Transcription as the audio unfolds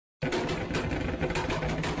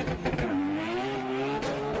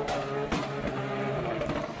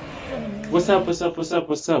What's up? What's up? What's up?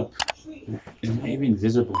 What's up? Is my even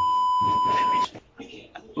visible?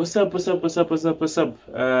 What's up? What's up? What's up? What's up? What's up?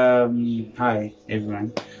 Hi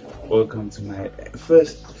everyone. Welcome to my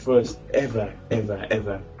first ever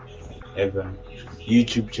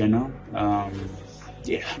YouTube channel.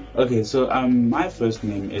 Yeah. Okay. So my first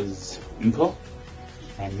name is Mpo,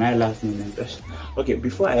 and my last name is Ash. Okay.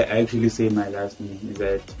 Before I actually say my last name, is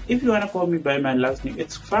that if you wanna call me by my last name,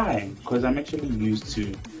 it's fine, because I'm actually used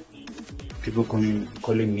to people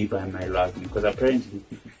calling me by my last name, because apparently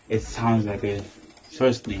it sounds like a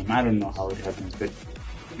first name. I don't know how it happens, but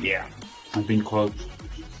yeah, I've been called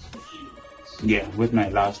with my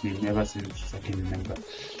last name ever since I can remember.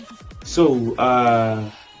 So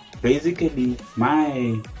basically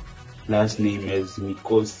my last name is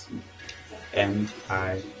Mikosi,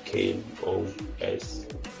 Mikosi.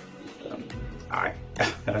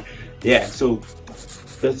 Yeah, so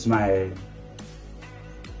that's my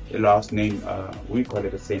last name. We call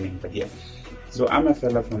it a surname, but yeah. So I'm a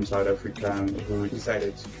fella from South Africa who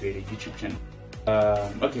decided to create a YouTube channel.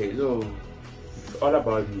 Okay, so all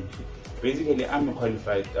about me. Basically, I'm a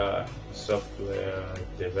qualified software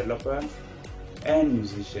developer and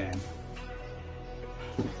musician.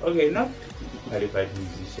 Okay, not qualified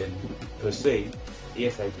musician per se.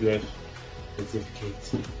 Yes, I do have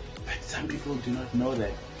certificates, but some people do not know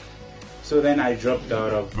that. So then I dropped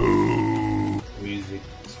out of music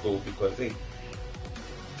school because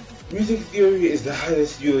music theory is the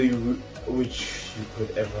hardest theory which you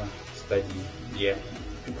could ever study. Yeah,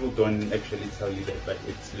 people don't actually tell you that, but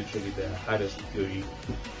it's literally the hardest theory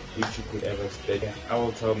which you could ever study. I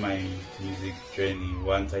will tell my music journey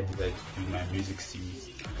once I decide to do my music series.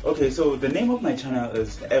 Okay, so the name of my channel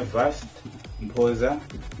is Evast Mpoza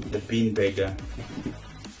the Beanbagger.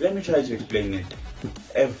 Let me try to explain it.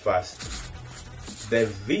 Evast. The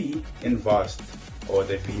V in vast, or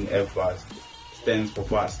the V in Evast, stands for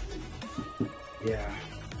vast. Yeah.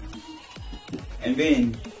 And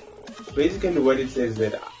then basically what it says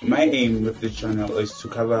that my aim with the channel is to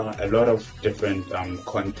cover a lot of different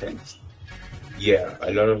contents. Yeah,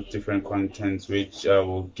 a lot of different contents which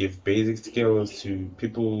will give basic skills to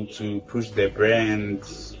people to push their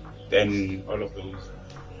brands and all of those,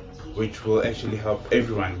 which will actually help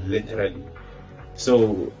everyone literally.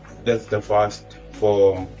 So that's the vast,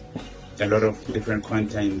 for a lot of different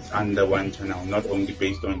contents under one channel, not only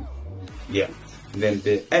based on And then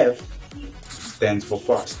the F stands for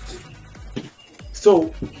fast.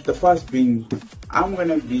 So the fast being, I'm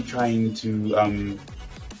gonna be trying to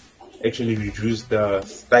actually reduce the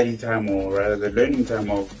study time, or rather the learning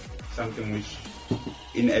time of something which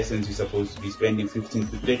in essence you're supposed to be spending 15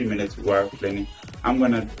 to 30 minutes while learning. I'm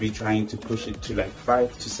gonna be trying to push it to like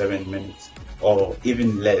 5 to 7 minutes, or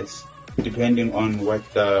even less, depending on what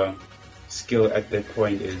the skill at that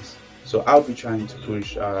point is. So I'll be trying to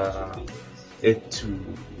push it to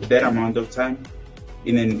that amount of time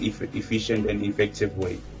in an efficient and effective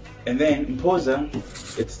way. And then Mpoza,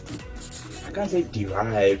 I can't say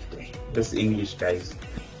derived. That's English, guys.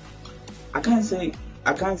 I can't say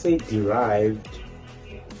derived,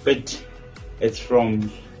 but it's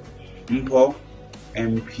from Mpo,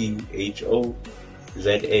 Mphoza,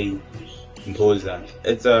 Mpoza.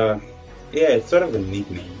 It's sort of a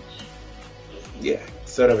nickname. Yeah,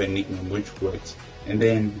 sort of a nickname which works. And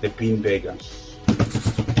then the Beanbagger.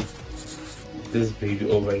 This baby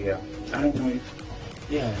over here. I don't know if,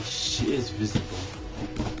 she is visible.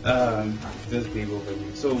 This baby over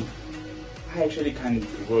here. So I actually can't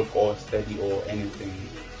work or study or anything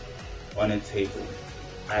on a table.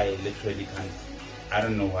 I literally can't. I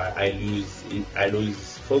don't know why. I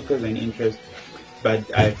lose focus and interest. But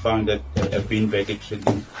I found that a beanbag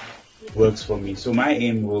actually works for me. So my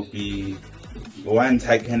aim will be, once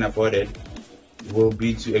I can afford it, will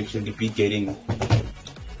be to actually be getting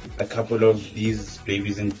a couple of these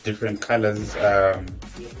babies in different colors,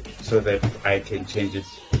 so that I can change it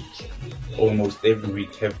almost every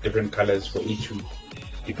week, have different colors for each week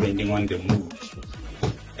depending on the mood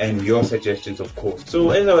and your suggestions, of course.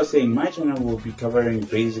 So as I was saying, my channel will be covering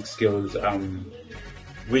basic skills,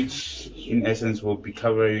 which in essence will be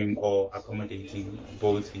covering or accommodating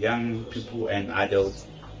both young people and adults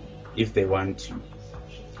if they want to,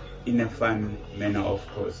 in a fun manner, of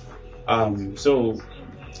course. So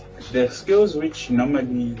the skills which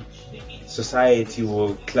normally society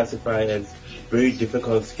will classify as very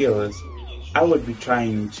difficult skills, I would be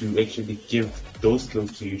trying to actually give those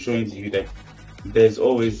skills to you, showing to you that there's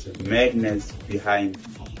always madness behind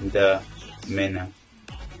the manner.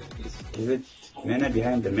 Is it manner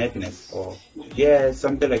behind the madness, or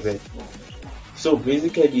something like that? So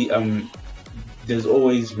basically there's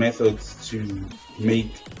always methods to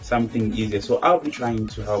make something easier. So I'll be trying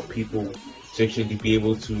to help people to actually be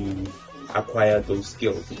able to acquire those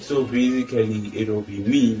skills. So basically it'll be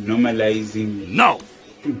me normalizing. No!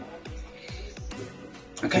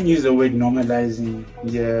 I can't use the word normalizing.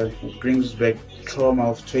 Yeah, it brings back trauma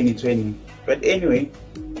of 2020. But anyway,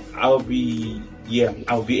 I'll be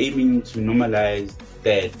aiming to normalize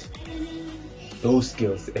those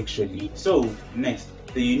skills actually. So next,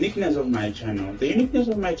 the uniqueness of my channel. The uniqueness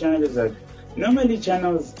of my channel is that normally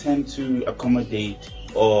channels tend to accommodate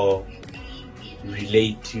or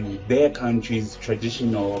relate to their country's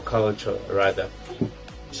tradition or culture rather.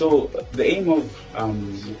 So the aim of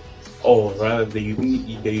or rather the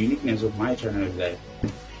uniqueness of my channel is that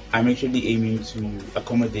I'm actually aiming to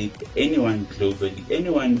accommodate anyone globally,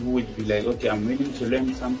 anyone who would be like, okay, I'm willing to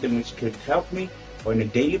learn something which could help me on a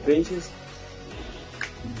daily basis.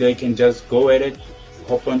 They can just go at it,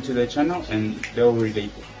 hop onto the channel, and they'll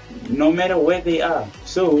relate, no matter where they are.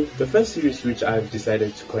 So the first series which I've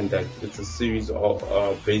decided to conduct, it's a series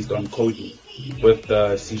based on coding with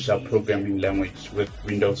the C# programming language with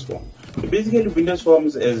Windows Forms. So basically Windows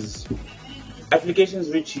Forms is applications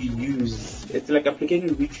which you use. It's like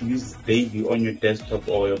applications which you use daily on your desktop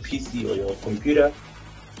or your PC or your computer.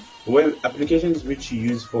 Well, applications which you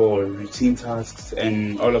use for routine tasks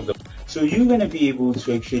and all of them. So you're gonna be able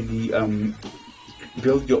to actually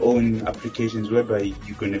build your own applications whereby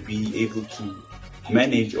you're gonna be able to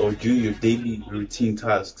manage or do your daily routine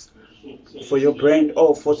tasks for your brand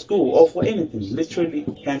or for school or for anything. Literally,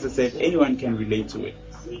 hence I said anyone can relate to it.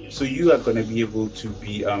 So you are gonna be able to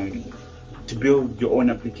be to build your own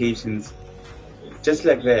applications just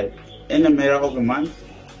like that in a matter of a month.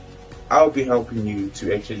 I'll be helping you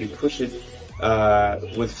to actually push it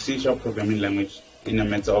with C# programming language in a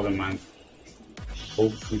matter of a month.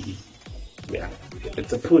 Hopefully, yeah,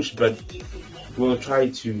 it's a push, but we'll try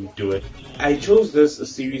to do it. I chose this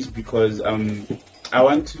series because I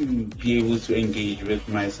want to be able to engage with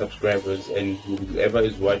my subscribers and whoever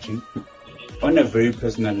is watching on a very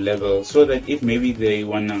personal level, so that if maybe they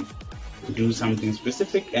wanna do something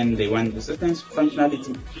specific and they want a certain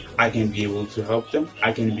functionality, I can be able to help them,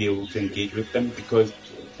 I can be able to engage with them, because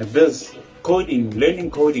this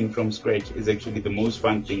learning coding from scratch is actually the most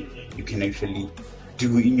fun thing you can actually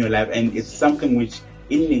do in your life, and it's something which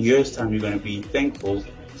in a year's time you're going to be thankful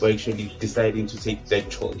for actually deciding to take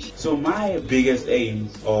that choice. So my biggest aim,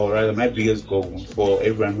 or rather my biggest goal for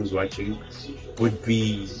everyone who's watching, would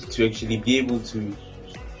be to actually be able to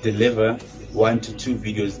deliver 1 to 2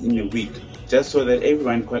 videos in a week, just so that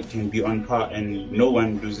everyone can be on par and no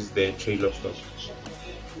one loses their train of thought.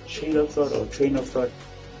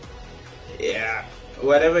 Yeah,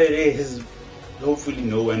 whatever it is, hopefully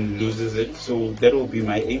no one loses it. So that will be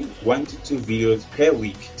my aim, 1 to 2 videos per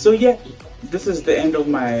week. So yeah, this is the end of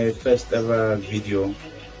my first ever video.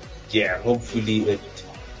 Yeah, hopefully it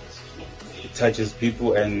touches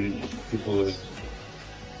people and people,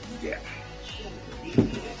 yeah.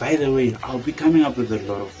 By the way, I'll be coming up with a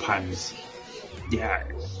lot of puns. Yeah,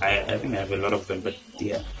 I think I have a lot of them, but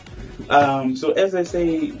yeah. So as I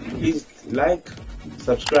say, please like,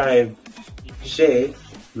 subscribe, share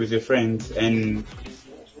with your friends, and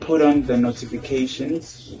put on the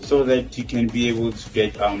notifications so that you can be able to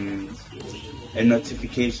get a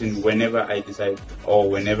notification whenever I decide or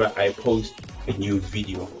whenever I post a new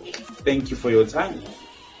video. Thank you for your time.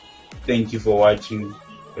 Thank you for watching.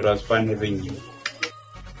 It was fun having you.